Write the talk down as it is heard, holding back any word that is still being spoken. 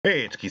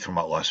Hey, it's Keith from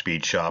Outlaw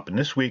Speed Shop, and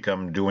this week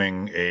I'm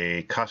doing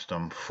a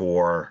custom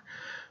for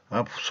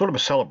sort of a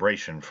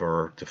celebration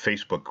for the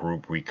Facebook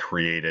group we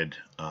created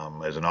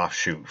as an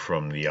offshoot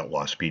from the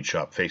Outlaw Speed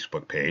Shop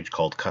Facebook page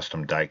called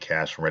Custom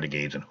Diecast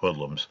Renegades and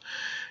Hoodlums.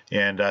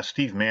 And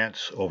Steve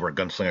Mance over at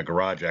Gunslinger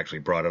Garage actually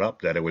brought it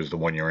up that it was the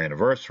 1 year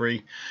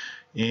anniversary,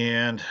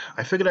 and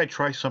I figured I'd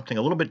try something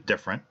a little bit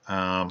different.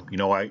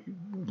 I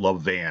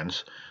love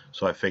vans,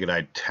 so I figured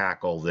I'd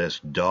tackle this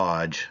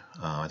Dodge.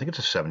 I think it's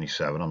a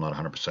 77. I'm not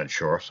 100%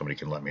 sure. Somebody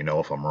can let me know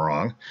if I'm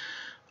wrong.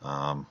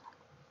 Other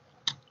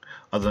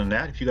than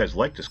that, if you guys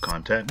like this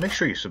content, make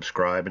sure you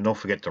subscribe and don't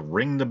forget to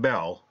ring the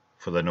bell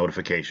for the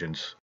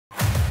notifications.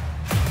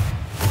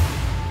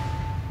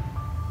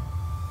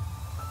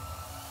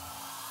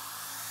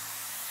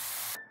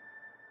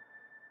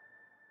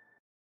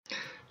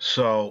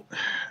 So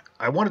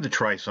I wanted to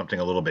try something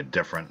a little bit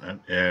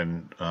different,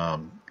 and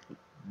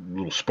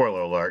little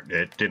spoiler alert,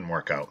 it didn't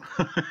work out.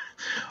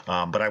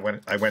 But I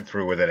went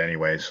through with it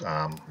anyways.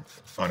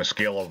 On a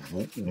scale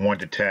of 1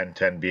 to 10,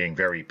 10 being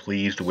very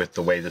pleased with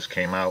the way this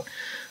came out,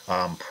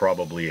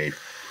 probably a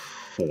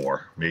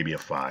 4, maybe a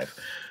 5.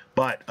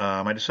 But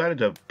I decided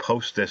to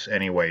post this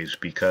anyways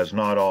because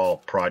not all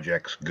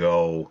projects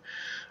go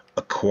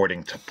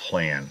according to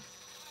plan.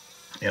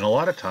 And a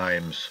lot of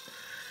times,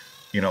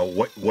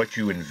 what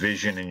you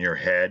envision in your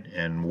head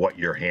and what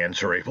your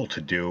hands are able to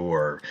do,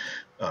 or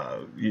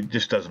it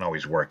just doesn't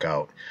always work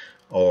out,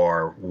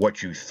 or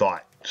what you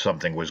thought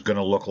something was going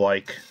to look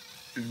like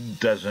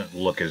doesn't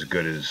look as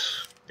good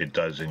as it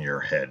does in your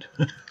head.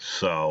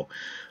 So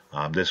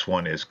this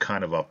one is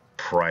kind of a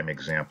prime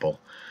example.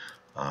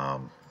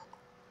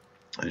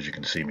 As you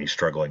can see me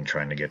struggling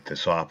trying to get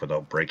this off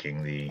without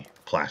breaking the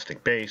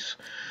plastic base.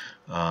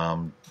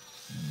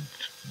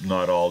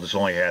 Not all. This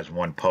only has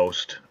one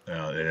post,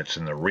 and it's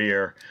in the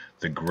rear.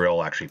 The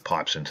grill actually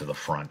pops into the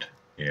front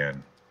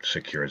and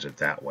secures it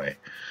that way.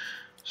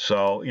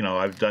 So,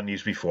 I've done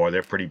these before.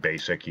 They're pretty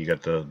basic. You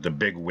got the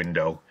big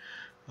window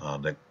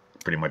that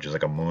pretty much is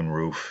like a moon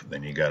roof.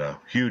 Then you got a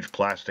huge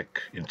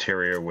plastic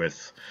interior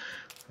with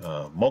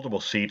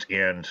multiple seats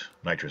and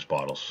nitrous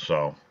bottles.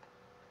 So,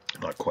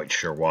 I'm not quite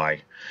sure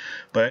why.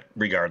 But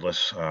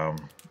regardless,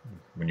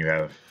 when you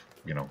have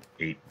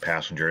 8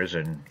 passengers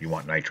and you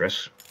want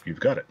nitrous, you've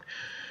got it.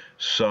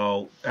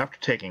 So after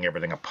taking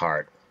everything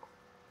apart,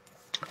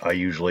 I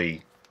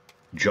usually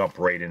jump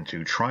right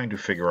into trying to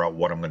figure out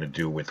what I'm going to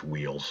do with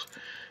wheels.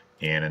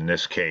 And in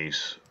this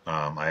case,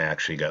 I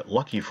actually got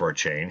lucky for a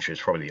change.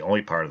 It's probably the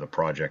only part of the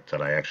project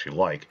that I actually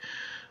like.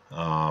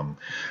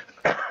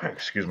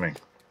 Excuse me.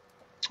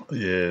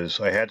 Is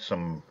I had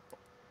some,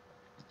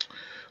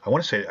 I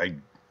want to say,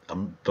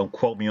 don't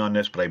quote me on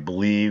this, but I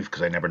believe,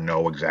 because I never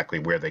know exactly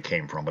where they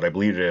came from, but I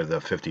believe they're the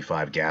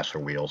 55 gasser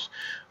wheels.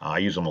 I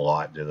use them a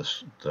lot. They're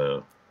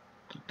the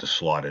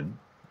slotted.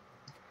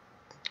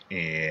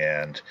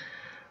 And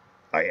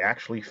I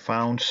actually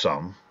found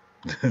some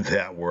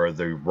that were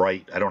the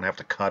right. I don't have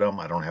to cut them.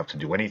 I don't have to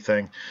do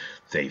anything.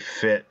 They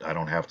fit. I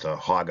don't have to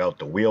hog out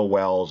the wheel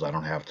wells. I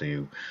don't have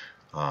to,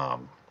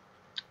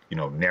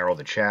 narrow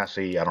the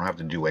chassis. I don't have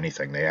to do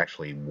anything. They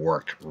actually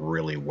worked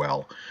really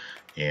well.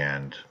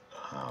 And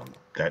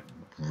that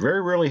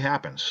very rarely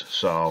happens.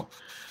 So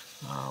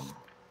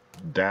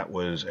that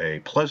was a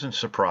pleasant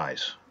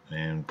surprise,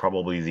 and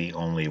probably the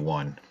only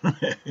one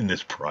in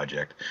this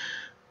project.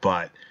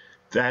 But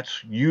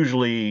that's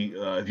usually,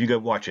 if you go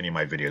watch any of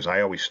my videos,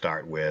 I always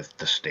start with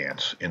the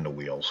stance in the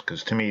wheels,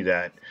 because to me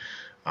that,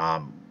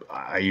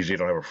 I usually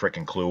don't have a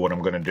freaking clue what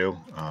I'm going to do.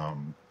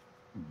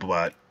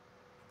 But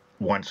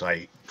once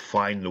I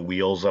find the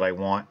wheels that I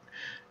want,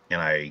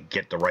 and I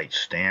get the right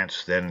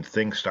stance, then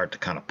things start to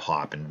kind of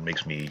pop, and it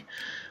makes me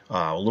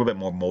a little bit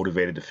more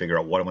motivated to figure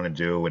out what I'm going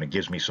to do, and it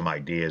gives me some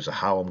ideas of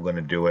how I'm going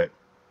to do it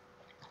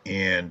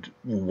and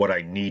what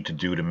I need to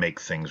do to make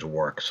things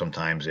work.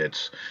 Sometimes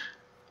it's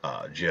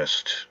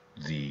just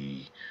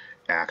the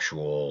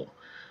actual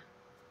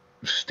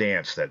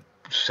stance that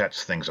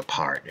sets things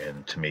apart,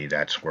 and to me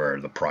that's where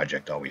the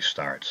project always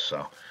starts.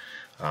 So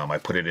I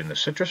put it in the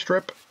citrus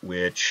strip,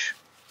 which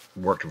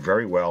worked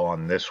very well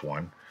on this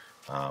one.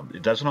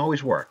 It doesn't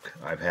always work.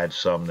 I've had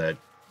some that,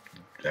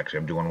 actually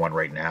I'm doing one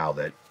right now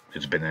that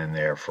it's been in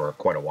there for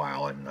quite a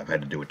while, and I've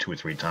had to do it 2 or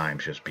 3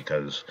 times just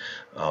because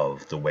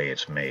of the way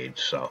it's made.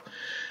 So,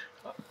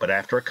 but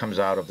after it comes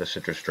out of the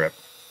citrus strip,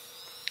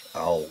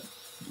 I'll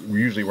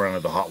usually run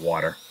into the hot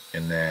water,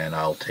 and then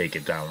I'll take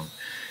it down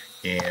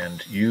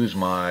and use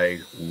my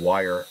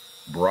wire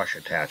brush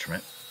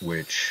attachment,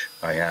 which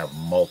I have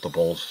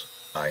multiples.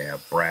 I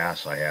have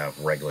brass, I have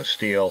regular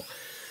steel.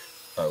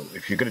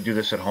 If you're going to do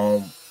this at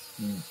home,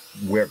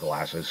 wear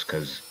glasses,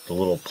 because the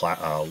little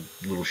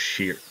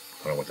shear,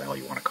 I don't know what the hell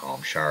you want to call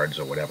them, shards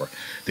or whatever,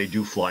 they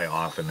do fly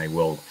off, and they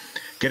will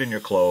get in your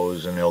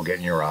clothes, and they'll get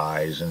in your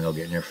eyes, and they'll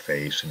get in your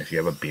face, and if you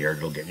have a beard,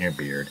 it'll get in your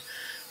beard.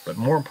 But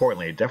more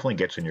importantly, it definitely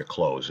gets in your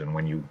clothes, and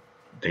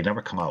they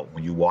never come out.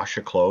 When you wash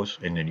your clothes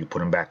and then you put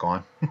them back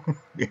on,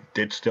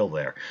 it's still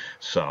there.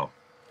 So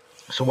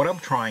what I'm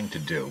trying to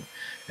do,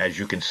 as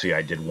you can see,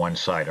 I did one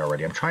side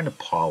already. I'm trying to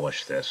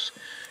polish this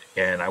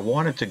And I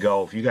wanted to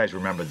go, if you guys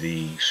remember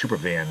the Super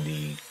Van,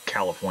 the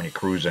California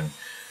Cruisin'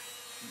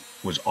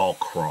 was all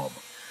chrome.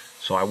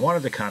 So I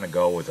wanted to kind of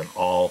go with an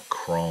all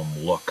chrome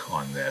look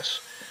on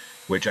this,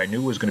 which I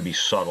knew was going to be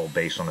subtle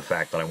based on the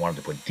fact that I wanted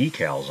to put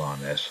decals on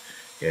this.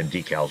 And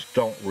decals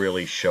don't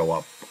really show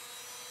up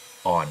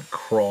on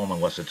chrome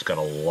unless it's got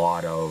a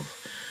lot of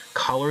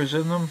colors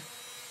in them.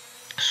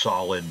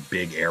 Solid,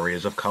 big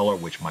areas of color,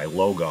 which my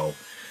logo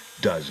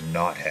does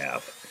not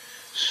have.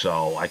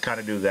 So I kind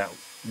of knew that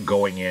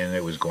going in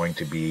it was going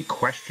to be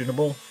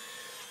questionable.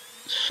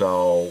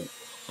 So,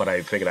 but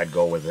I figured I'd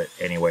go with it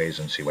anyways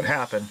and see what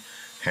happened.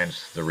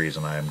 Hence the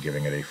reason I am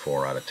giving it a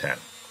 4 out of 10.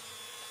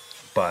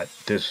 But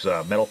this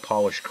metal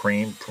polish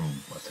cream from,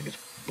 I think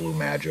it's Blue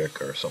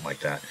Magic or something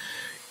like that,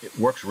 it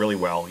works really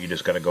well. You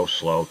just got to go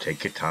slow,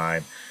 take your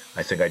time.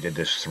 I think I did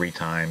this 3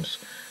 times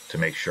to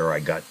make sure I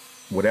got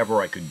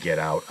whatever I could get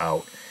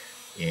out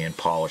and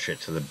polish it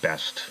to the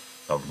best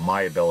of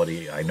my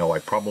ability. I know I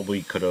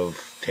probably could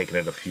have taken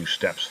it a few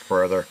steps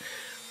further,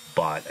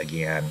 but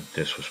again,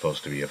 this was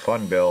supposed to be a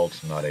fun build,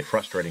 not a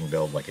frustrating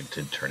build like it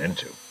did turn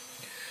into.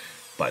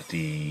 But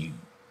the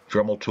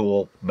Dremel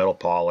tool, metal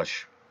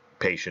polish,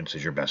 patience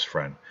is your best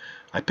friend.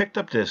 I picked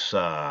up this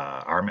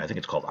Army, I think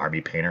it's called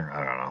Army Painter.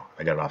 I don't know.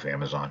 I got it off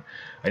Amazon.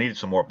 I needed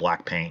some more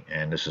black paint,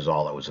 and this is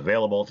all that was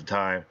available at the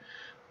time.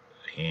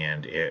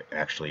 And it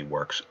actually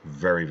works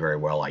very, very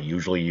well. I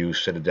usually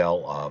use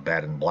Citadel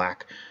Bad in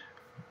Black,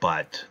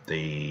 but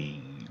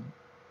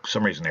for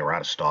some reason they were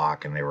out of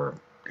stock, and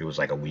it was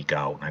like a week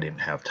out, and I didn't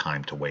have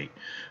time to wait.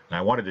 And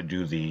I wanted to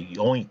do the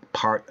only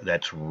part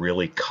that's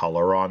really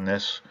color on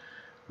this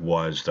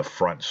was the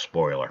front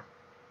spoiler.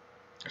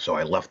 So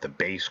I left the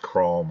base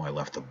chrome, I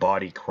left the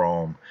body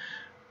chrome.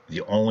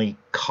 The only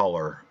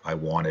color I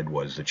wanted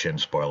was the chin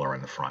spoiler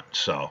in the front.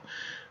 So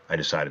I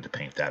decided to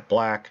paint that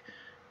black,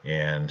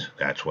 and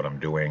that's what I'm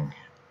doing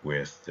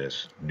with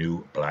this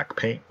new black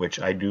paint,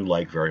 which I do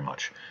like very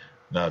much.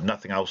 Now,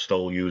 nothing else,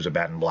 still use a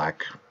Batten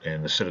Black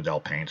in the Citadel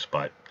paints,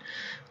 but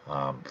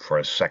for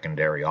a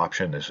secondary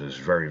option, this is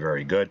very,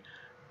 very good.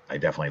 I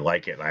definitely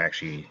like it. I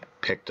actually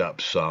picked up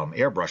some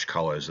airbrush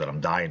colors that I'm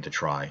dying to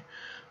try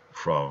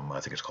from, I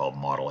think it's called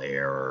Model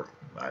Air, or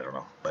I don't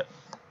know, but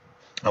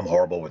I'm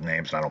horrible with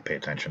names and I don't pay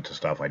attention to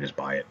stuff. I just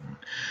buy it. And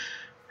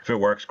if it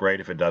works, great.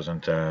 If it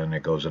doesn't, then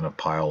it goes in a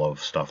pile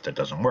of stuff that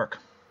doesn't work.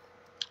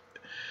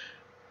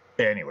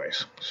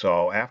 Anyways,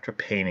 so after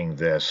painting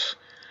this,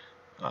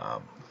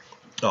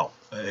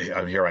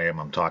 here I am,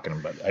 I'm talking,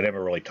 but I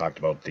never really talked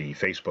about the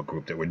Facebook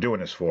group that we're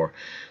doing this for.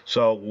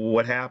 So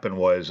what happened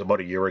was,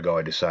 about a year ago,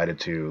 I decided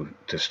to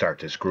start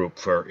this group.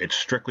 It's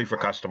strictly for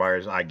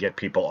customers. I get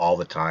people all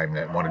the time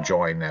that want to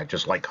join that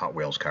just like Hot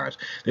Wheels cars.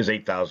 There's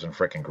 8,000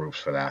 freaking groups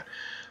for that.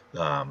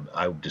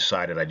 I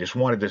decided I just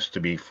wanted this to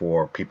be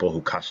for people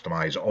who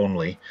customize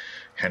only.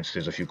 Hence,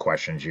 there's a few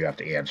questions you have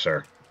to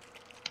answer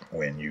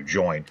when you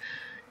join.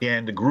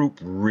 And the group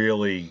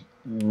really,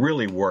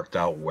 really worked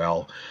out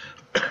well.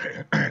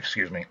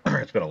 Excuse me.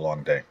 It's been a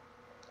long day.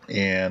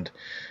 And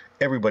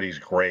everybody's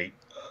great.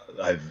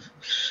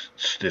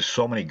 There's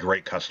so many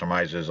great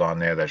customizers on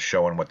there that's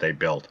showing what they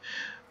built.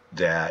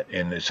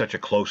 And it's such a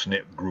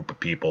close-knit group of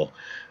people.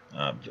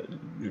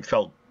 It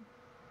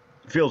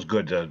feels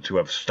good to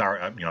have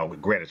started.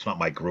 Granted, it's not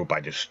my group.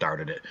 I just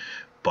started it,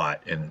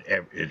 and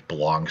it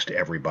belongs to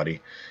everybody.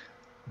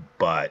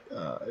 But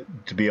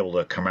to be able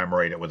to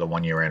commemorate it with a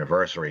 1-year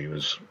anniversary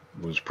was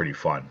pretty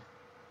fun.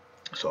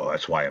 So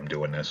that's why I'm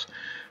doing this.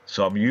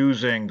 So I'm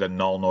using the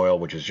Nuln Oil,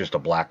 which is just a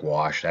black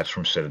wash. That's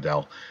from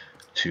Citadel,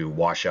 to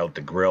wash out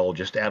the grill.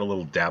 Just add a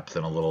little depth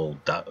and a little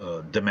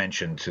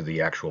dimension to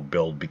the actual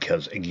build,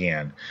 because,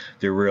 again,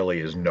 there really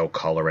is no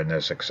color in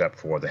this except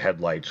for the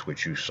headlights,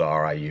 which you saw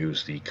I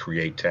used the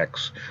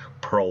Createx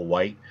Pearl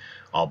White.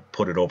 I'll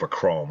put it over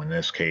chrome. In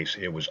this case,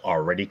 it was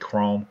already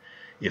chrome.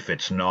 If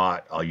it's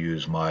not, I'll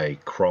use my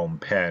chrome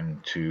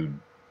pen to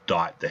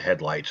dot the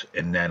headlights,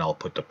 and then I'll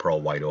put the pearl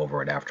white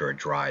over it after it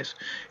dries.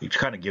 It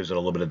kind of gives it a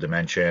little bit of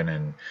dimension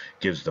and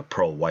gives the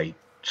pearl white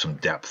some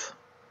depth,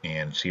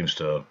 and seems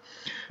to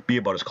be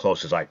about as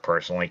close as I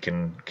personally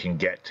can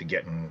get to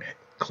getting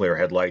clear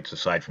headlights,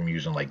 aside from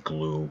using like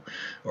glue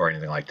or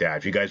anything like that.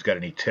 If you guys got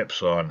any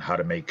tips on how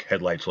to make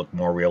headlights look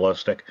more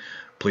realistic,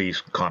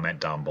 please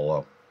comment down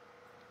below.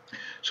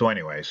 So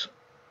anyways,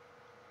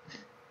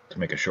 to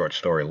make a short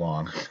story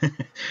long,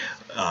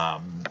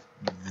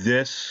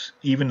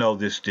 even though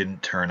this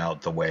didn't turn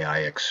out the way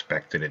I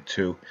expected it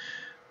to,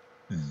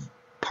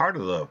 part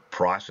of the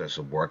process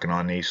of working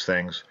on these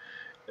things,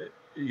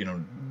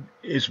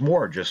 is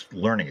more just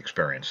learning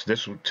experience.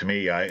 This, to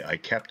me, I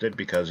kept it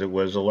because it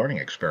was a learning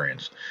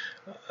experience.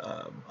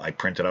 I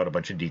printed out a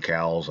bunch of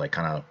decals.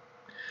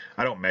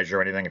 I don't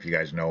measure anything. If you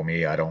guys know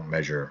me, I don't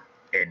measure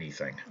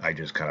anything. I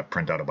just kind of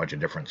print out a bunch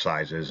of different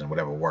sizes, and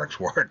whatever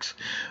works.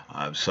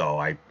 So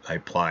I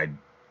applied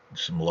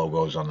some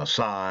logos on the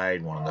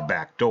side, one on the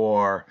back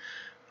door.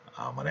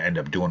 I'm going to end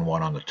up doing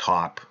one on the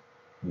top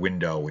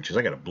window, which is,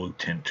 I got a blue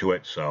tint to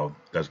it, so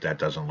that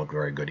doesn't look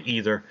very good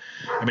either.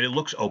 I mean, it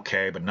looks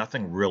okay, but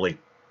nothing really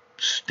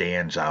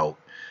stands out.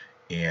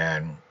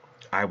 And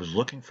I was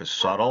looking for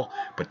subtle,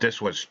 but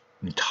this was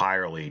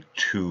entirely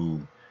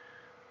too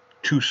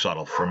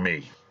subtle for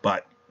me.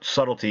 But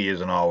subtlety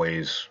isn't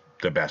always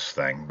the best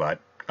thing, but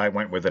I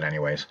went with it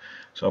anyways.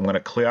 So I'm going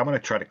to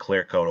try to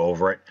clear coat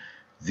over it.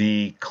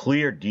 The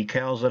clear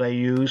decals that I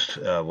used,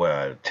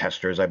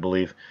 testers I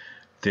believe,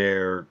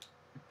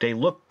 they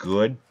look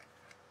good,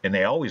 and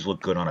they always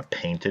look good on a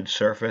painted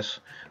surface,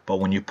 but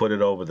when you put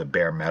it over the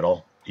bare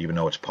metal, even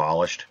though it's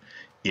polished,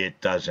 it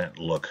doesn't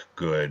look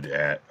good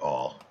at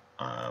all.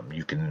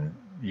 You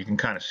can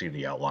kind of see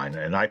the outline,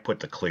 and I put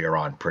the clear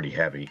on pretty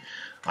heavy.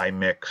 I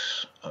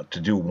mix, to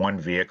do one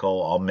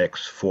vehicle, I'll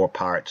mix 4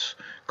 parts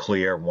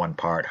clear, 1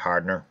 part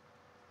hardener,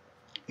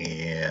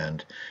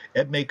 and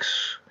it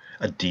makes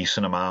a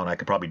decent amount. I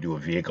could probably do a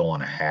vehicle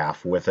and a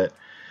half with it,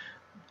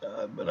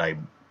 but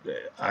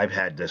I've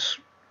had this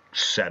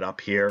set up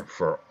here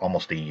for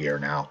almost a year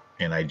now,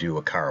 and I do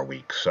a car a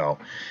week, so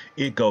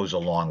it goes a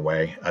long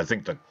way. I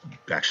think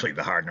actually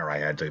the hardener I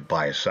had to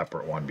buy a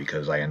separate one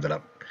because I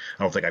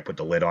don't think I put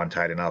the lid on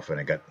tight enough and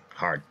it got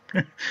hard.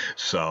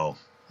 So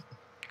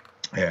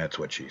yeah, that's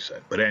what she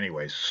said. But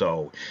anyways,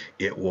 so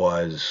it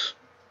was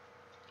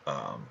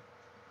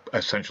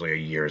essentially a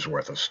year's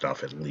worth of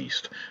stuff at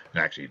least.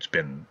 And actually it's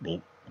been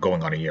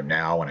going on a year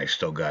now, and I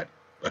still got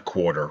a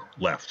quarter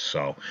left,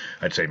 so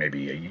I'd say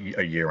maybe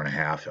a year and a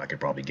half I could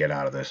probably get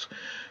out of this.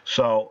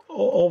 So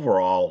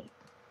overall,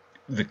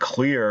 the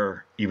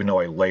clear, even though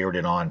I layered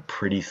it on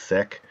pretty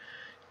thick,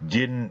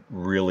 didn't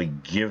really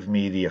give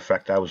me the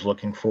effect I was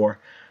looking for.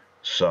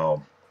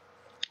 So,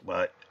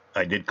 but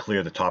I did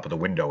clear the top of the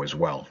window as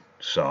well,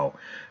 so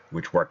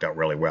which worked out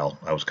really well.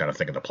 I was kind of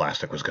thinking the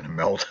plastic was going to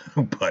melt,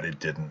 but it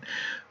didn't.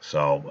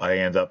 So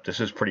this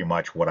is pretty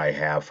much what I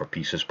have for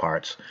pieces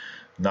parts.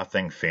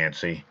 Nothing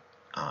fancy.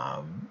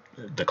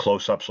 The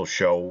close-ups will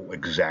show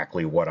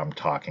exactly what I'm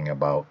talking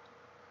about,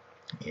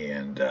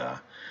 and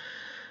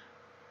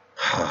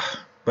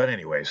but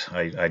anyways,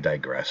 I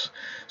digress.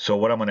 So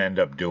what I'm going to end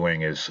up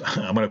doing is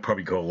I'm going to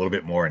probably go a little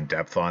bit more in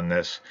depth on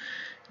this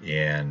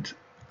and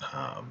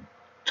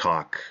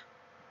talk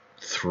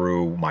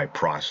through my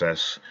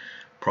process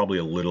probably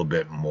a little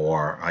bit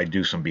more. I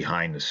do some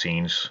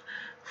behind-the-scenes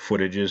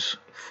footages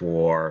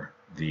for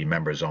the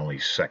members-only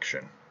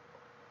section.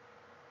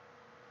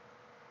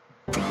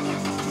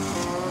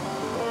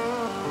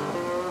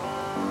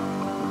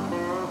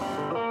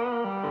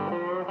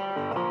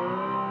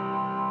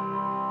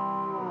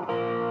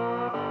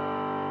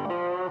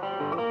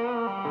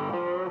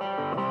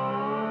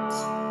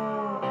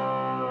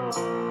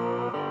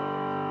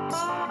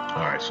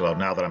 Alright, so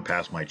now that I'm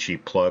past my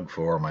cheap plug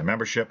for my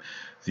membership,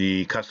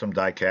 the custom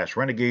diecast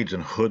Renegades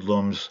and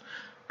Hoodlums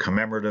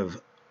commemorative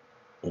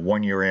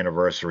 1-year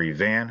anniversary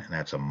van, and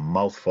that's a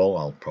mouthful.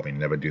 I'll probably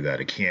never do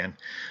that again.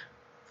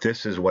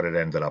 This is what it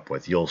ended up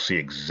with. You'll see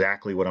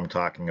exactly what I'm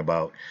talking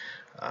about.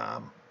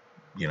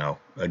 You know,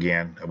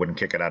 again, I wouldn't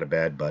kick it out of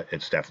bed, but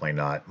it's definitely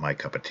not my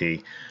cup of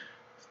tea.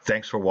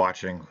 Thanks for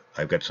watching.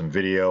 I've got some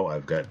video,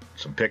 I've got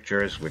some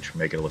pictures, which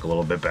make it look a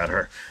little bit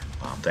better.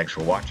 Thanks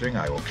for watching.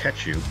 I will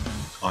catch you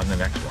on the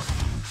next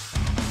one.